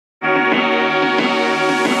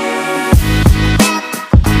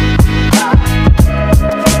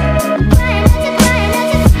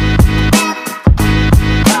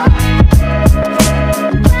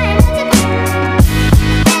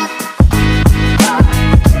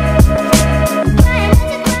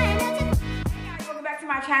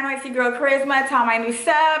your girl Charisma. To all my new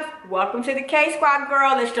subs, welcome to the K Squad,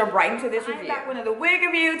 girl. Let's jump right into this review. I'm back with another wig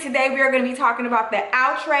review. Today we are going to be talking about the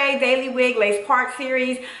Outre Daily Wig Lace Part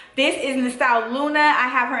Series. This is in the style Luna. I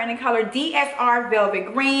have her in the color DSR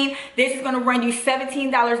Velvet Green. This is going to run you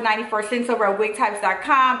 $17.94 over at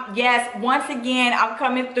wigtypes.com. Yes, once again, I'm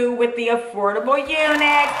coming through with the affordable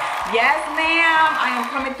units. Yes, ma'am. I am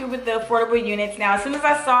coming through with the affordable units. Now, as soon as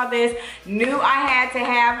I saw this, knew I had to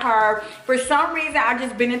have her. For some reason, I've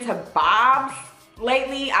just been into bobs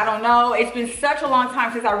lately. I don't know, it's been such a long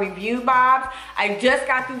time since I reviewed bobs. I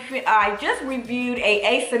just reviewed a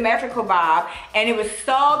asymmetrical bob and it was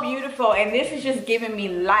so beautiful, and this is just giving me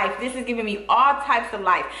life. This is giving me all types of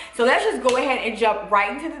life. So let's just go ahead and jump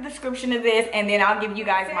right into the description of this, and then I'll give you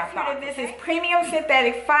guys my thoughts. This is premium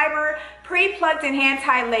synthetic fiber, pre-plucked and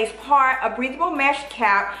hand-tied lace part, a breathable mesh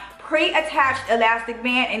cap, pre-attached elastic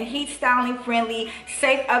band, and heat styling friendly,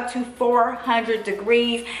 safe up to 400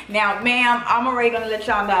 degrees. Now, ma'am, I'm already gonna let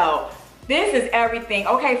y'all know, this is everything.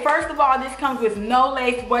 Okay, first of all, this comes with no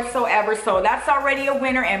lace whatsoever, so that's already a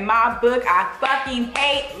winner in my book. I fucking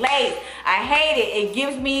hate lace. I hate it. It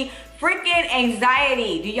gives me freaking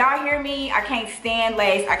anxiety. Do y'all hear me? I can't stand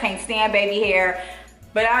lace. I can't stand baby hair.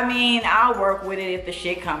 But I mean, I'll work with it if the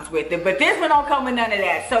shit comes with it. But this one don't come with none of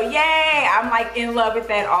that. So yay, I'm like in love with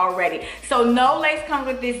that already. So no lace comes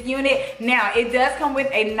with this unit. Now, it does come with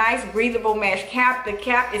a nice breathable mesh cap. The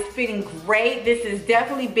cap is fitting great. This is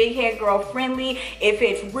definitely big head girl friendly. It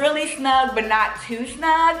fits really snug, but not too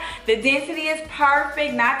snug. The density is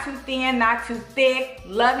perfect, not too thin, not too thick.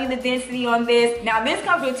 Loving the density on this. Now, this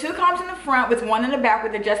comes with 2 combs in the front with 1 in the back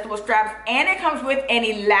with adjustable straps, and it comes with an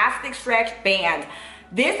elastic stretch band.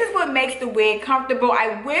 This is what makes the wig comfortable.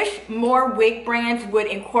 I wish more wig brands would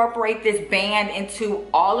incorporate this band into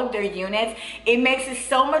all of their units. It makes it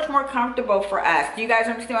so much more comfortable for us. Do you guys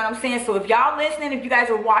understand what I'm saying? So if y'all listening, if you guys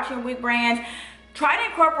are watching wig brands, try to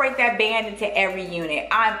incorporate that band into every unit.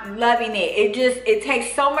 I'm loving it. It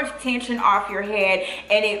takes so much tension off your head,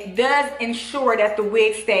 and it does ensure that the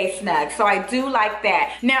wig stays snug. So I do like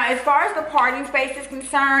that. Now, as far as the parting space is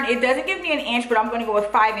concerned, it doesn't give me an inch, but I'm going to go with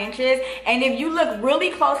 5 inches. And if you look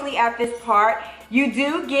really closely at this part, you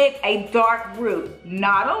do get a dark root.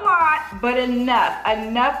 Not a lot, but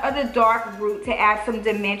enough of the dark root to add some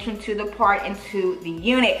dimension to the part and to the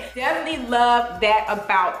unit. Definitely love that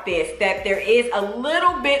about this, that there is a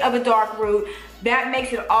little bit of a dark root. That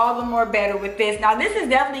makes it all the more better with this. Now, this is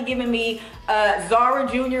definitely giving me Zara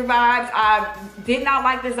Jr. vibes. I did not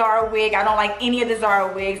like the Zara wig. I don't like any of the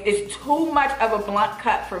Zara wigs. It's too much of a blunt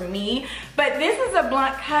cut for me. But this is a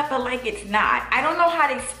blunt cut, but like it's not. I don't know how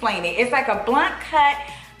to explain it. It's like a blunt cut,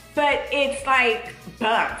 but it's like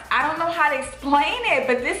bumped. I don't know how to explain it,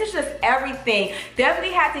 but this is just everything.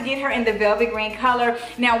 Definitely had to get her in the velvet green color.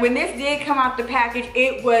 Now, when this did come out the package,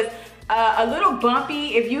 it was a little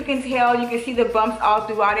bumpy. If you can tell, you can see the bumps all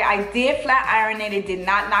throughout it. I did flat iron it. It did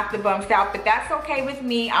not knock the bumps out, but that's okay with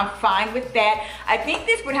me. I'm fine with that. I think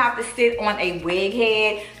this would have to sit on a wig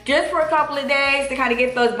head just for a couple of days to kind of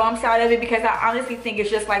get those bumps out of it, because I honestly think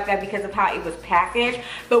it's just like that because of how it was packaged.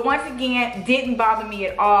 But once again, didn't bother me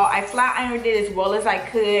at all. I flat ironed it as well as I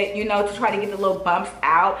could, you know, to try to get the little bumps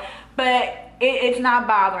out, but it's not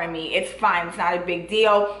bothering me. It's fine. It's not a big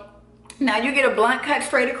deal. Now, you get a blunt cut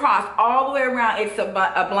straight across all the way around. It's a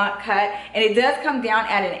blunt cut, and it does come down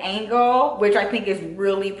at an angle, which I think is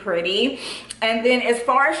really pretty. And then as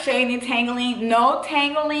far as shading and tangling, no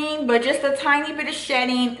tangling, but just a tiny bit of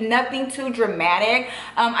shedding, nothing too dramatic.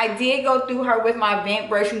 I did go through her with my vent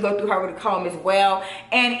brush and go through her with a comb as well.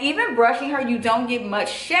 And even brushing her, you don't get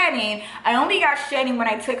much shedding. I only got shedding when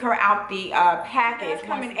I took her out the package. They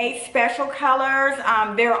come in 8 special colors.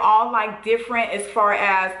 They're all like different as far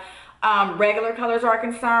as regular colors are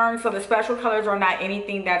concerned. So the special colors are not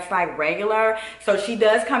anything that's like regular. So she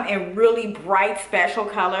does come in really bright special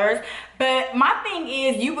colors. But my thing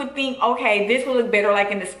is, you would think, okay, this will look better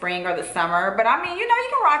like in the spring or the summer. But I mean, you know, you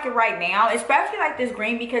can rock it right now, especially like this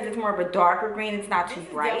green, because it's more of a darker green. It's not too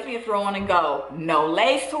bright. Definitely a throw on and go. No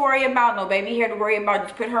lace to worry about, no baby hair to worry about.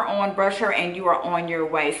 Just put her on, brush her, and you are on your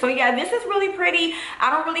way. So yeah, this is really pretty.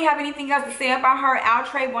 I don't really have anything else to say about her.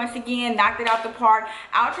 Outre, once again, knocked it out the park.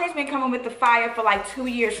 Outre's been coming with the fire for like 2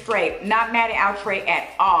 years straight. Not mad at Outre at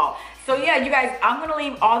all. So yeah, you guys, I'm gonna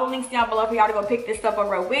leave all the links down below for y'all to go pick this stuff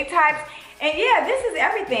up at Wig Types. And yeah, this is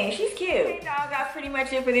everything. She's cute. Hey, y'all, that's pretty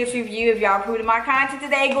much it for this review. If y'all approved of my content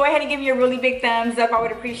today, go ahead and give me a really big thumbs up. I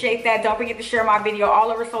would appreciate that. Don't forget to share my video all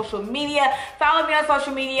over social media. Follow me on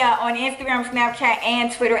social media on Instagram, Snapchat,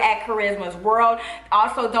 and Twitter at Charisma's World.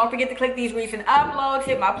 Also, don't forget to click these recent uploads.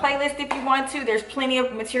 Hit my playlist if you want to. There's plenty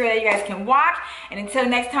of material that you guys can watch. And until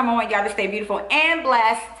next time, I want y'all to stay beautiful and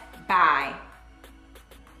blessed. Bye.